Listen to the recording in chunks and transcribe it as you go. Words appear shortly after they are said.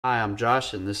Hi, I'm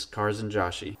Josh, and this is Cars and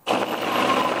Joshy.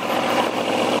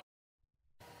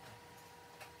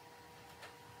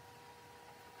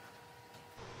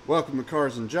 Welcome to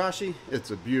Cars and Joshy.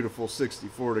 It's a beautiful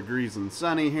 64 degrees and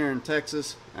sunny here in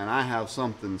Texas, and I have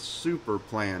something super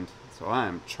planned. So I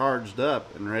am charged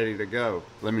up and ready to go.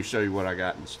 Let me show you what I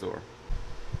got in store.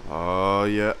 Oh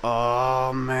yeah,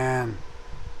 oh man.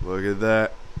 Look at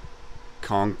that.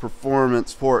 Kong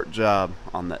Performance port job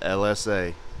on the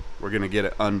LSA. We're gonna get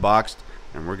it unboxed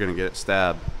and we're gonna get it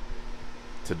stabbed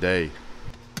today.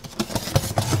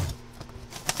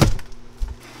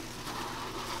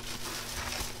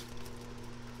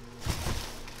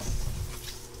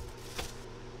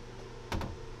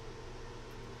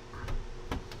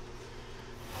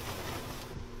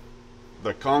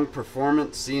 The Kong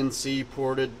Performance CNC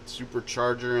ported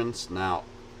supercharger and snout.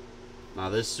 Now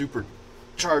this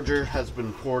supercharger has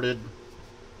been ported.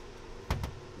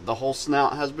 The whole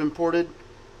snout has been ported,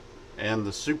 and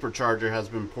the supercharger has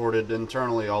been ported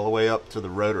internally all the way up to the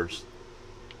rotors.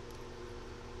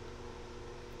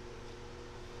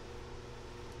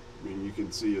 I mean, you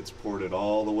can see it's ported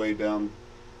all the way down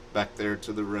back there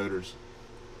to the rotors.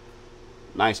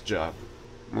 Nice job.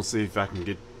 We'll see if I can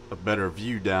get a better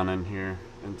view down in here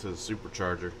into the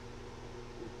supercharger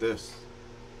with this.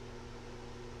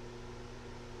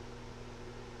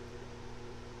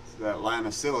 So that line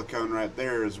of silicone right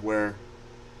there is where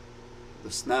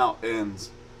the snout ends.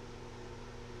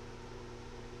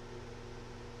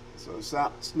 So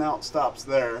the snout stops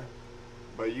there,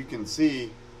 but you can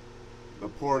see the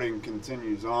porting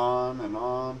continues on and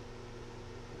on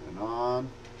and on.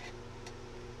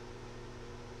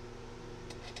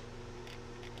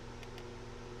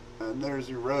 And there's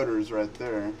your rotors right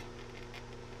there.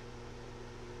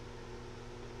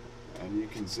 And you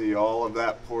can see all of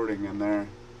that porting in there.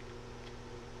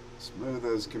 Smooth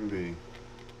as can be.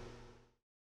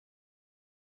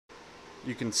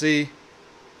 You can see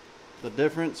the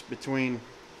difference between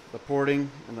the porting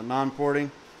and the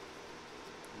non-porting.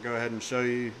 Go ahead and show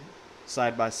you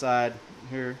side by side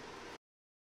here.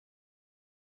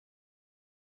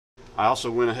 I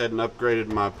also went ahead and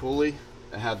upgraded my pulley.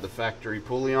 It had the factory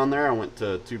pulley on there. I went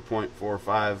to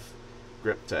 2.45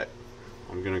 GripTec.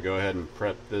 I'm gonna go ahead and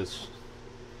prep this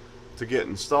to get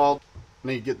installed. I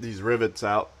need to get these rivets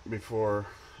out before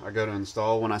I go to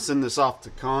install. When I send this off to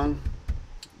Kong,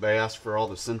 they ask for all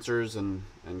the sensors and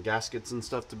gaskets and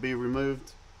stuff to be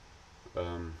removed.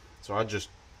 So I just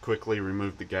quickly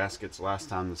removed the gaskets last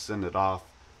time to send it off,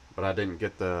 but I didn't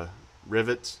get the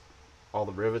rivets, all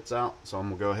the rivets out, so I'm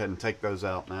gonna go ahead and take those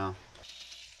out now.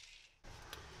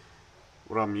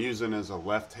 What I'm using is a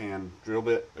left-hand drill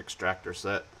bit extractor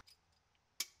set.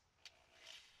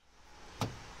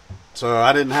 So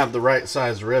I didn't have the right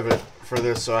size rivet for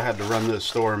this, so I had to run to the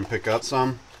store and pick up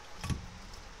some.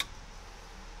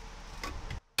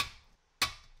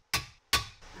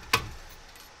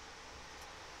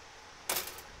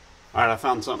 Alright, I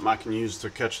found something I can use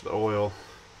to catch the oil,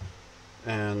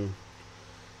 and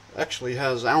actually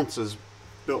has ounces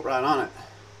built right on it.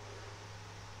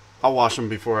 I'll wash them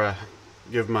before I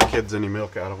give my kids any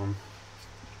milk out of them.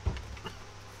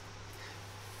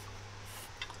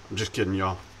 I'm just kidding,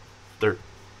 y'all.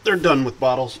 They're done with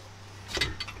bottles.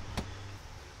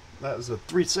 That is a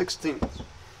 3/16.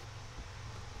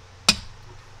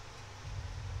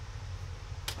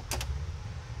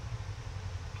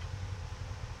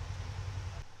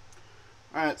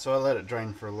 Alright, so I let it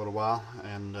drain for a little while,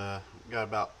 and got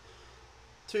about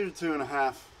 2 to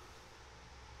 2.5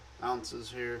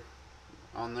 ounces here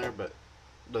on there, but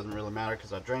it doesn't really matter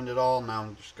because I drained it all. Now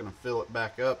I'm just going to fill it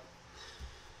back up,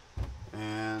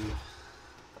 and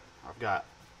I've got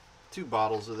 2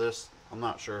 bottles of this. I'm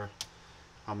not sure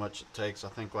how much it takes. I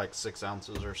think like 6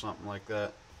 ounces or something like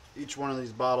that. Each one of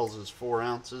these bottles is 4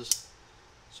 ounces,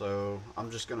 so I'm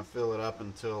just going to fill it up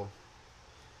until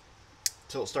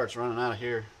it starts running out of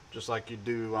here, just like you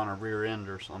do on a rear end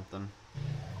or something.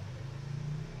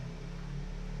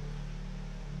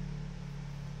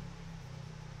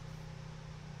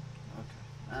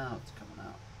 Okay, now it's coming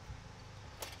out.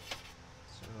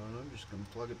 So I'm just going to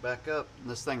plug it back up.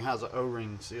 And this thing has an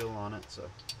O-ring seal on it, so go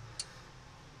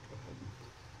ahead and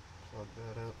plug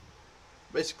that up.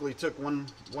 Basically took one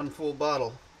full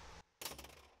bottle.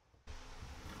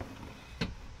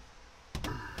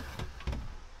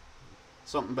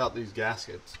 Something about these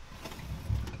gaskets,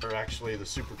 or actually the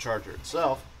supercharger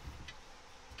itself,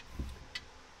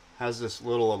 has this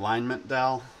little alignment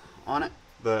dowel on it.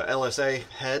 The LSA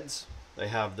heads, they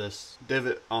have this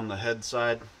divot on the head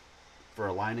side for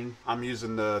aligning. I'm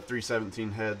using the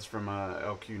 317 heads from a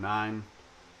LQ9,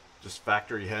 just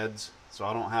factory heads. so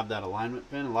I don't have that alignment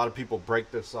pin. A lot of people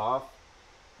break this off,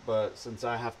 but since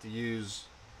I have to use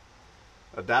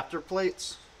adapter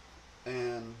plates,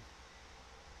 and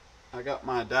I got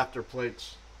my adapter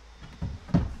plates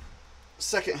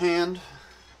secondhand.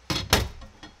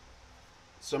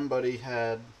 Somebody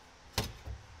had,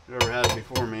 whoever had it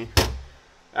before me,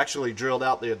 actually drilled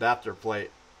out the adapter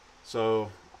plate. So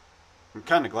I'm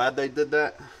kind of glad they did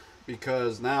that,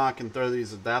 because now I can throw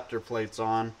these adapter plates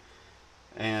on,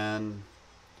 and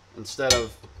instead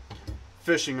of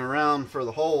fishing around for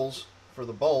the holes for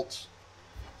the bolts,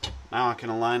 now I can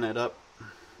align it up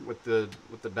with the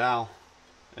dowel,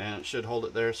 and it should hold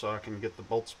it there so I can get the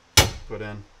bolts put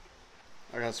in.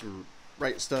 I got some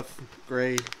Right Stuff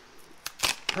gray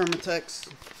Permatex.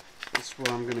 This is what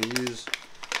I'm going to use.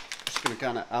 Just going to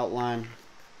kind of outline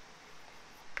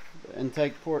the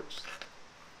intake ports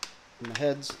and the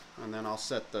heads, and then I'll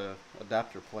set the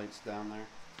adapter plates down there.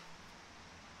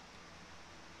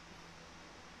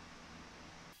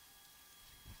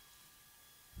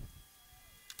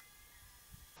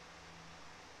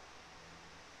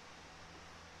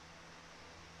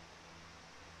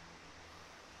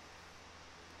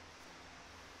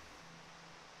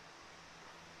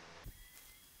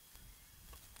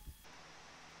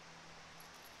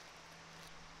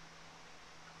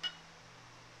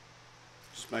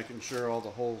 Just making sure all the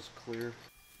holes clear.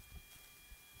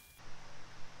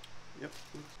 Yep.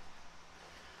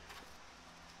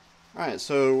 Alright,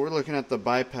 so we're looking at the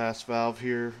bypass valve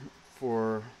here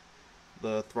for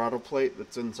the throttle plate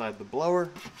that's inside the blower.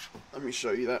 Let me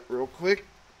show you that real quick.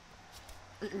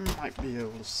 You might be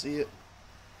able to see it.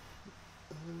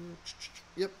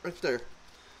 Yep, right there.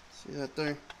 See that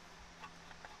there?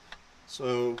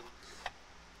 So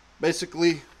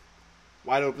basically,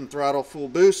 wide open throttle, full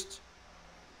boost,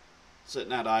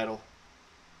 sitting at idle,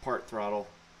 part throttle.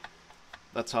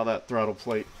 That's how that throttle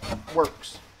plate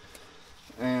works.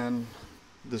 And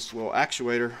this little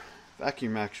actuator,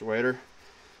 vacuum actuator,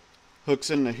 hooks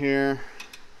into here,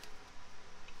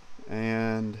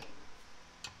 and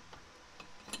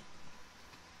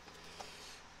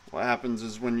what happens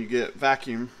is when you get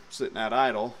vacuum sitting at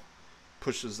idle,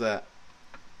 pushes that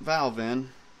valve in,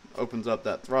 opens up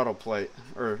that throttle plate,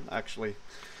 or actually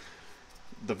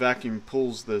the vacuum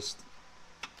pulls this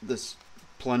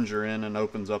plunger in and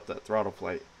opens up that throttle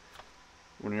plate.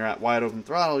 When you're at wide open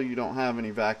throttle, you don't have any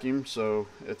vacuum, so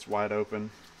it's wide open.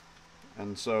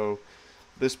 And so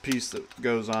this piece that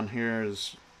goes on here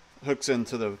hooks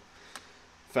into the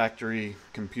factory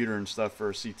computer and stuff for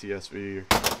a CTSV.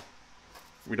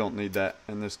 We don't need that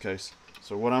in this case.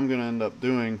 So what I'm going to end up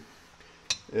doing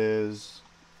is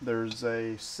there's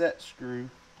a set screw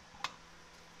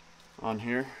on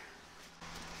here,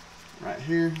 right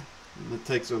here. And it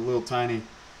takes a little tiny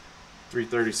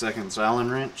 3/32 Allen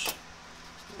wrench,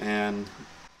 and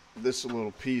this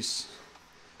little piece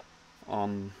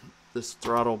on this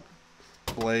throttle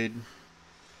blade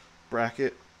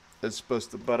bracket is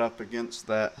supposed to butt up against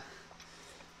that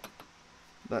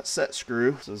set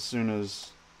screw as soon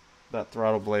as that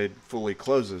throttle blade fully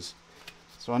closes.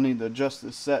 So I need to adjust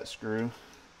this set screw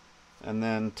and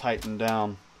then tighten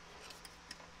down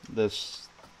this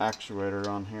actuator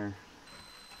on here.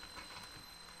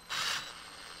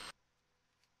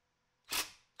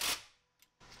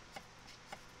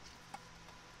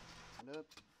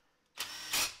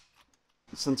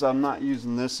 Since I'm not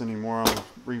using this anymore, I'm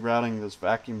rerouting this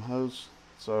vacuum hose.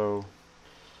 So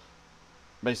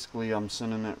basically I'm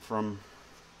sending it from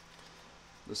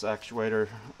this actuator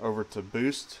over to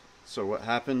boost. So what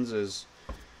happens is,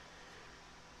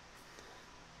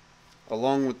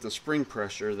 along with the spring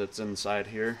pressure that's inside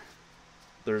here,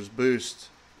 there's boost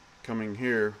coming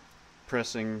here,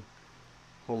 pressing,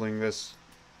 holding this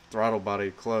throttle body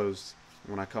closed.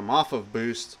 When I come off of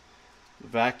boost, the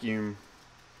vacuum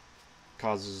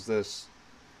causes this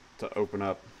to open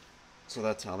up. So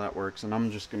that's how that works. And I'm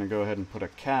just going to go ahead and put a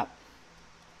cap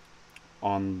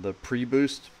on the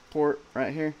pre-boost port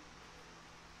right here,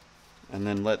 and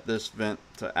then let this vent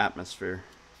to atmosphere.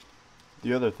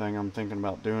 The other thing I'm thinking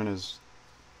about doing is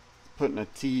putting a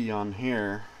T on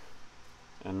here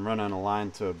and running a line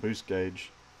to a boost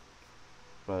gauge,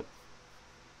 but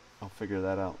I'll figure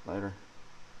that out later.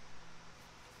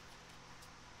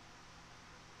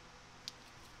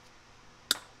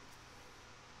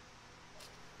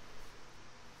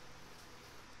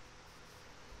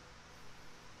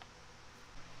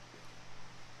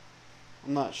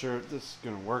 I'm not sure if this is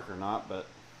going to work or not, but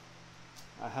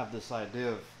I have this idea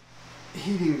of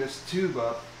heating this tube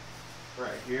up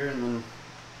right here and then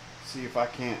see if I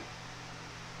can't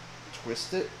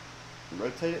twist it,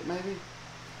 rotate it maybe.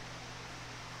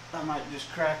 I might just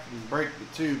crack and break the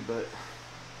tube, but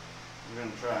we're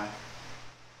gonna try.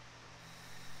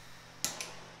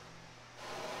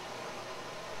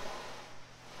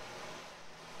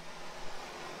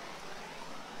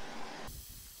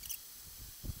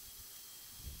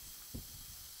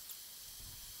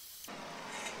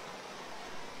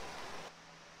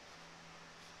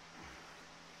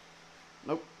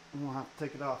 Nope, I'm gonna have to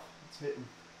take it off. It's hitting.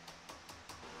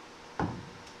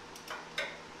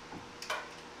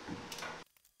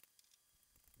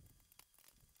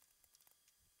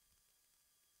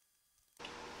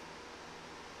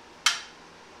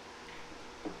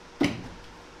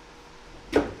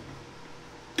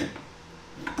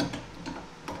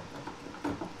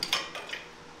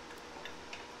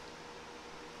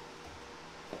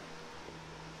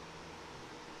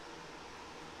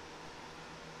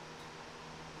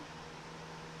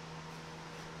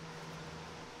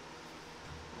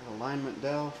 Alignment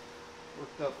Dowell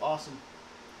worked up awesome.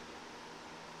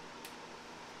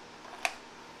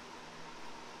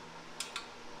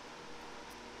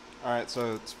 Alright,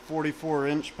 so it's 44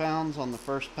 inch-pounds on the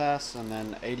first pass and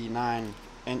then 89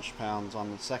 inch-pounds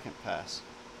on the second pass.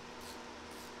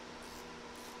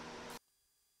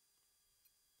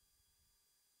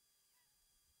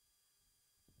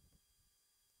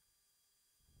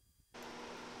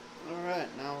 Alright,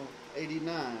 now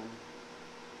 89.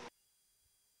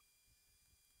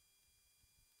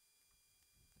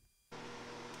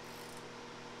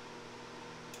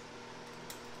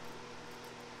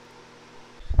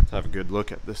 Let's have a good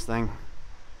look at this thing.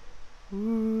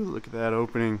 Ooh, look at that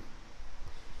opening.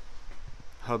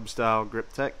 Hub style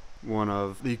GripTec, one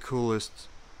of the coolest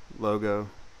logo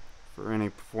for any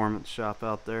performance shop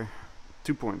out there.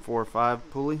 2.45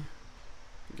 pulley.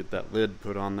 Get that lid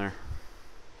put on there.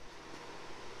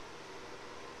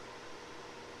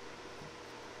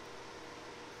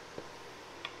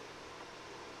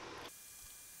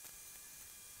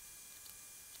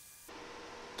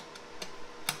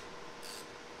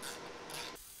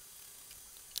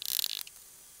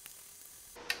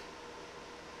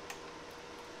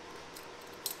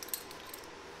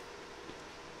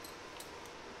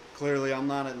 Clearly I'm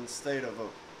not in the state of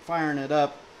firing it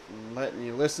up and letting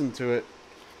you listen to it,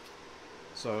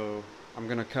 so I'm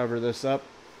gonna cover this up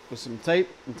with some tape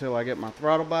until I get my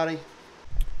throttle body.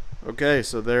 Okay,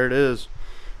 so there it is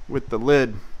with the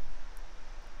lid.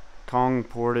 Kong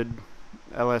ported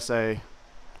LSA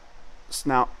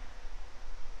snout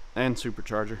and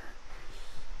supercharger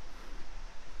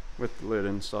with the lid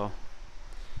install.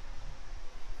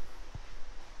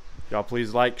 Y'all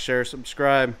please like, share,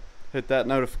 subscribe. Hit that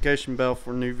notification bell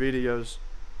for new videos.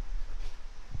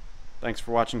 Thanks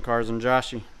for watching Cars and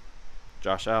Joshy.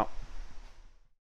 Josh out.